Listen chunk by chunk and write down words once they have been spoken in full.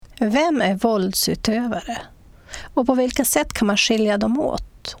Vem är våldsutövare? Och på vilka sätt kan man skilja dem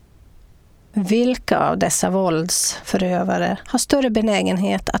åt? Vilka av dessa våldsförövare har större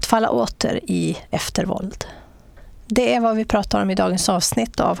benägenhet att falla åter i eftervåld? Det är vad vi pratar om i dagens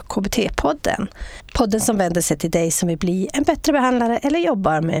avsnitt av KBT-podden. Podden som vänder sig till dig som vill bli en bättre behandlare eller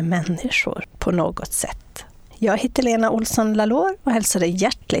jobbar med människor på något sätt. Jag heter Lena Olsson Lalor och hälsar dig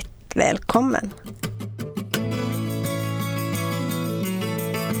hjärtligt välkommen.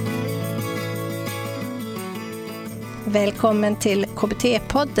 Välkommen till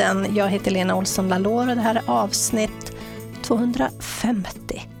KBT-podden. Jag heter Lena Olsson Lalor och det här är avsnitt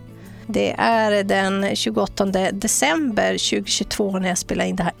 250. Det är den 28 december 2022 när jag spelar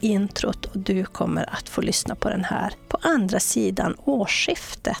in det här introt och du kommer att få lyssna på den här på andra sidan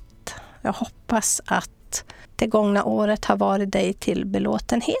årsskiftet. Jag hoppas att det gångna året har varit dig till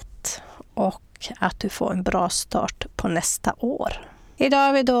belåtenhet och att du får en bra start på nästa år. Idag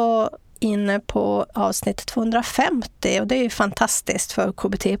är vi då inne på avsnitt 250 och det är ju fantastiskt för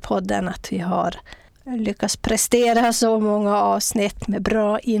KBT-podden att vi har lyckats prestera så många avsnitt med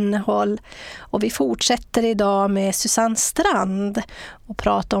bra innehåll. Och vi fortsätter idag med Susanne Strand och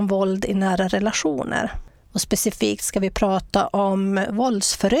prata om våld i nära relationer. Och specifikt ska vi prata om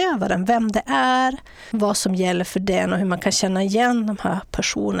våldsförövaren, vem det är, vad som gäller för den och hur man kan känna igen de här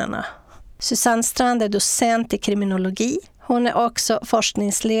personerna. Susanne Strand är docent i kriminologi. Hon är också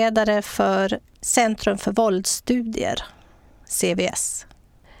forskningsledare för Centrum för våldsstudier, CVS.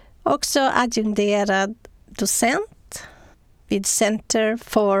 Också adjungerad docent vid Center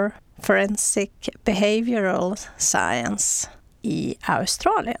for Forensic Behavioral Science i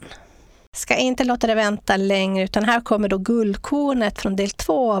Australien. Ska inte låta det vänta längre utan här kommer då guldkornet från del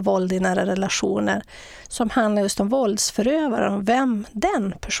 2 av våld i nära relationer som handlar just om våldsförövaren och vem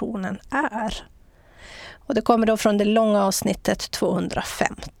den personen är. Och det kommer då från det långa avsnittet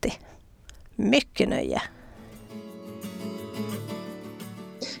 250. Mycket nöje!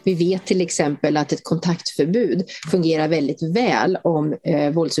 Vi vet till exempel att ett kontaktförbud fungerar väldigt väl om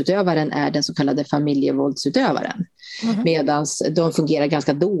våldsutövaren är den så kallade familjevåldsutövaren. Medan de fungerar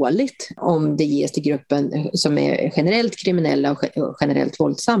ganska dåligt om det ges till gruppen som är generellt kriminella och generellt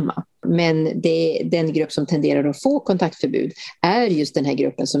våldsamma. Men den grupp som tenderar att få kontaktförbud är just den här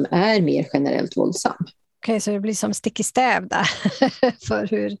gruppen som är mer generellt våldsam. Okej, så det blir som stick i stäv där för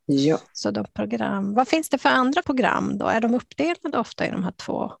hur sådana program. Vad finns det för andra program då? Är de uppdelade ofta i de här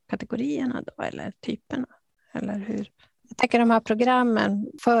två kategorierna då, eller typerna? Eller hur? Jag tänker de här programmen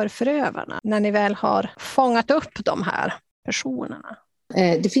för förövarna, när ni väl har fångat upp de här personerna.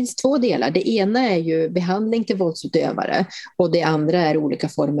 Det finns två delar. Det ena är ju behandling till våldsutövare och det andra är olika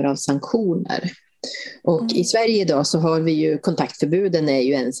former av sanktioner. Och i Sverige idag så har vi ju kontaktförbuden är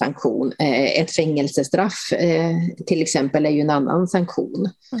ju en sanktion. Ett fängelsestraff till exempel är ju en annan sanktion.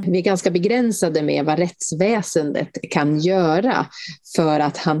 Vi är ganska begränsade med vad rättsväsendet kan göra för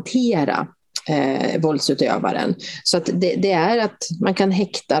att hantera våldsutövaren. Så att det är att man kan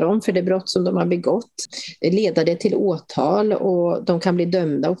häkta dem för det brott som de har begått, leda det till åtal och de kan bli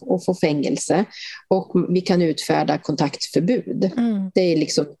dömda och få fängelse och vi kan utfärda kontaktförbud. Det är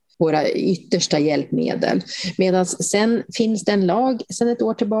liksom våra yttersta hjälpmedel. Medan sen finns det en lag sedan ett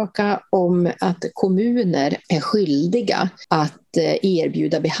år tillbaka om att kommuner är skyldiga att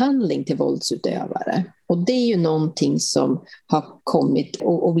erbjuda behandling till våldsutövare. Och det är ju någonting som har kommit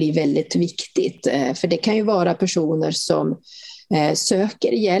och blir väldigt viktigt. För det kan ju vara personer som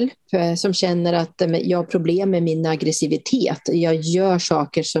söker hjälp, som känner att jag har problem med min aggressivitet. Jag gör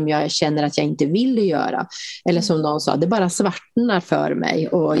saker som jag känner att jag inte vill göra. Eller som någon sa, det bara svartnar för mig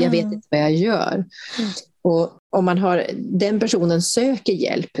och jag vet inte vad jag gör. Och om man har, den personen söker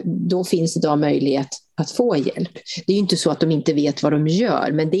hjälp, då finns det då möjlighet att få hjälp. Det är ju inte så att de inte vet vad de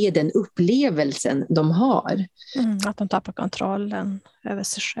gör, men det är den upplevelsen de har. Att de tappar kontrollen över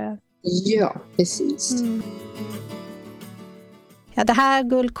sig själv. Ja, precis. Ja, det här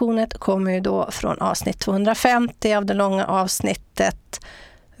guldkornet kommer ju då från avsnitt 250 av det långa avsnittet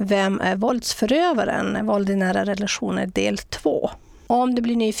Vem är våldsförövaren? Våld i nära relationer del 2. Om du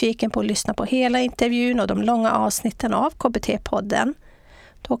blir nyfiken på att lyssna på hela intervjun och de långa avsnitten av KBT-podden,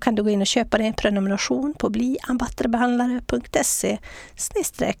 då kan du gå in och köpa din prenumeration på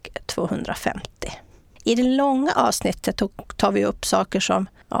bliambattrebehandlare.se/250. I det långa avsnittet tar vi upp saker som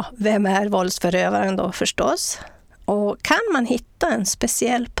vem är våldsförövaren då förstås? Och kan man hitta en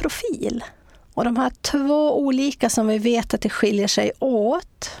speciell profil? Och de här två olika som vi vet att det skiljer sig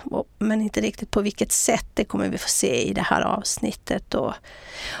åt, men inte riktigt på vilket sätt, det kommer vi få se i det här avsnittet.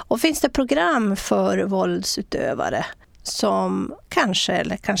 Och finns det program för våldsutövare som kanske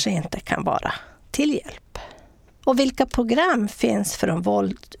eller kanske inte kan vara till hjälp? Och vilka program finns för de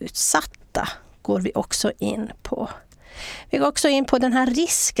våldsutsatta går vi också in på. Vi går också in på den här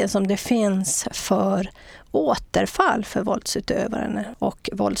risken som det finns för återfall för våldsutövaren och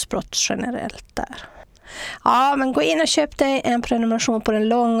våldsbrott generellt där. Ja, men gå in och köp dig en prenumeration på det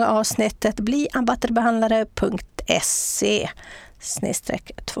långa avsnittet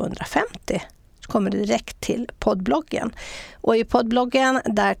bliambattrebehandlare.se/250. Så kommer du direkt till poddbloggen. Och i poddbloggen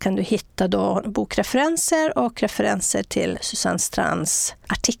där kan du hitta då bokreferenser och referenser till Susanne Strands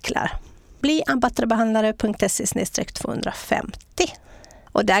artiklar. bliambattrebehandlare.se/250.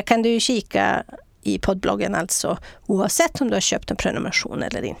 Och där kan du kika i poddbloggen alltså oavsett om du har köpt en prenumeration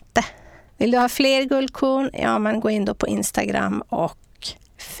eller inte. Vill du ha fler guldkorn? Ja, men gå in då på Instagram och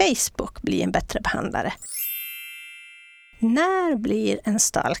Facebook, bli en bättre behandlare. När blir en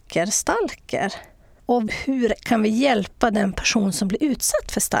stalker? Och hur kan vi hjälpa den person som blir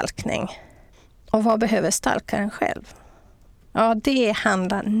utsatt för stalkning? Och vad behöver stalkaren själv? Ja, det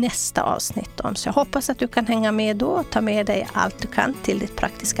handlar nästa avsnitt om. Så jag hoppas att du kan hänga med då och ta med dig allt du kan till ditt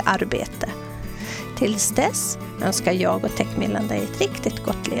praktiska arbete. Tills dess önskar jag och Techmillan dig ett riktigt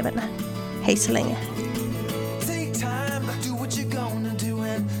gott leverne. Hej så länge!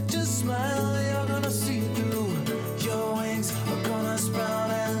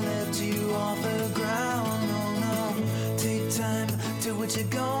 What you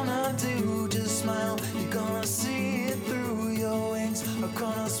gonna do? Just smile, you're gonna see it through. Your wings are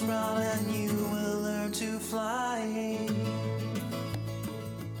gonna sprout and you will learn to fly.